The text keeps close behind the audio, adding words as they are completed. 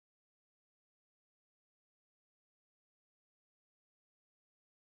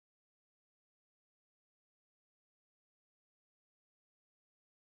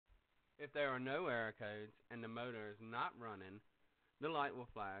If there are no error codes and the motor is not running, the light will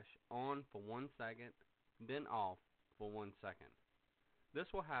flash on for 1 second, then off for 1 second. This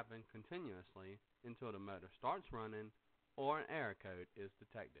will happen continuously until the motor starts running or an error code is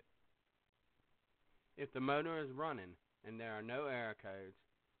detected. If the motor is running and there are no error codes,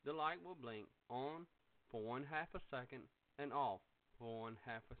 the light will blink on for 1/2 a second and off for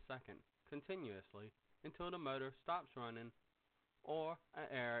 1/2 a second continuously until the motor stops running or an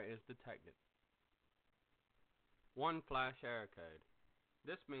error is detected. One flash error code.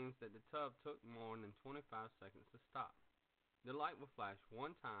 This means that the tub took more than 25 seconds to stop. The light will flash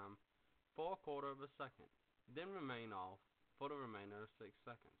one time for 1/4 of a second, then remain off for the remainder of 6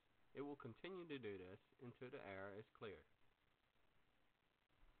 seconds. It will continue to do this until the error is cleared.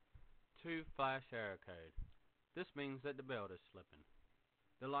 2 flash error code. This means that the belt is slipping.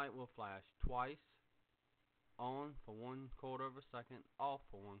 The light will flash twice, on for 1/4 of a second, off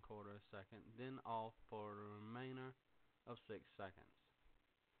for 1/4 of a second, then off for the remainder of 6 seconds.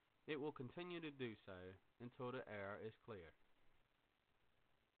 It will continue to do so until the error is cleared.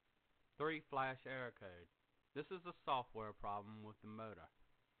 3 flash error code. This is a software problem with the motor.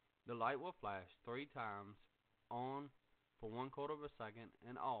 The light will flash 3 times, on for 1/4 of a second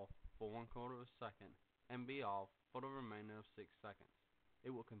and off for 1/4 of a second, and be off for the remainder of 6 seconds. It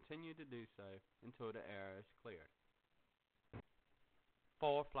will continue to do so until the error is cleared.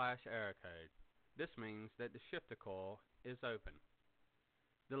 4 flash error code. This means that the shifter coil is open.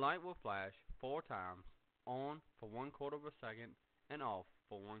 The light will flash 4 times, on for 1/4 of a second and off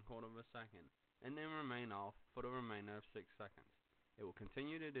for 1/4 of a second, and then remain off for the remainder of 6 seconds. It will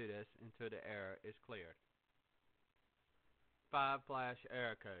continue to do this until the error is cleared. 5 flash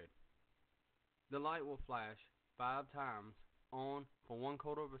error code. The light will flash 5 times, on for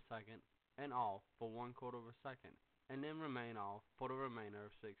 1/4 of a second and off for 1/4 of a second, and then remain off for the remainder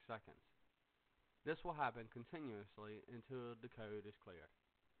of 6 seconds. This will happen continuously until the code is cleared.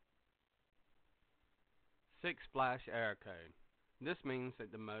 6 flash error code. This means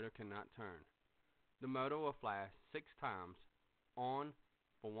that the motor cannot turn. The motor will flash 6 times, on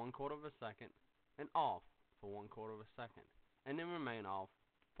for 1/4 of a second and off for 1/4 of a second, and then remain off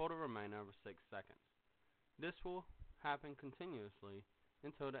for the remainder of 6 seconds. This will happen continuously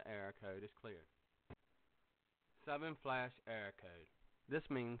until the error code is cleared. 7 flash error code. This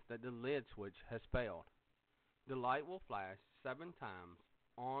means that the lid switch has failed. The light will flash 7 times,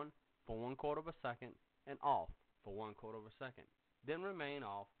 on for 1/4 of a second and off for 1/4 of a second, then remain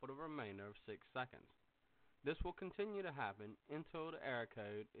off for the remainder of 6 seconds. This will continue to happen until the error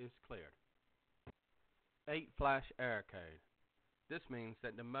code is cleared. 8 flash error code. This means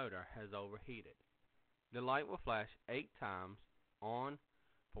that the motor has overheated. The light will flash 8 times, on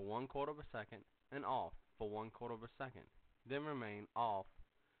for 1/4 of a second and off for 1/4 of a second, then remain off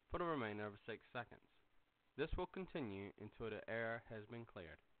for the remainder of 6 seconds. This will continue until the error has been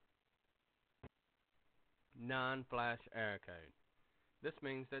cleared. 9 flash error code. This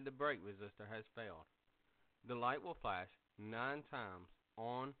means that the brake resistor has failed. The light will flash 9 times,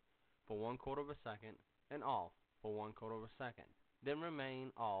 on for 1/4 of a second and off for 1/4 of a second, then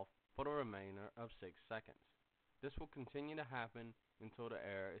remain off for the remainder of 6 seconds. This will continue to happen until the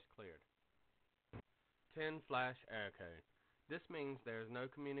error is cleared. 10 flash error code. This means there is no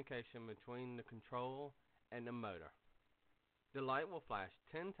communication between the control and the motor. The light will flash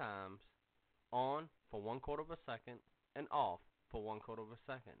 10 times, on for 1/4 of a second and off for 1/4 of a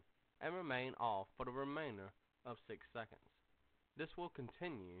second, and remain off for the remainder of 6 seconds. This will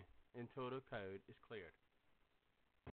continue until the code is cleared.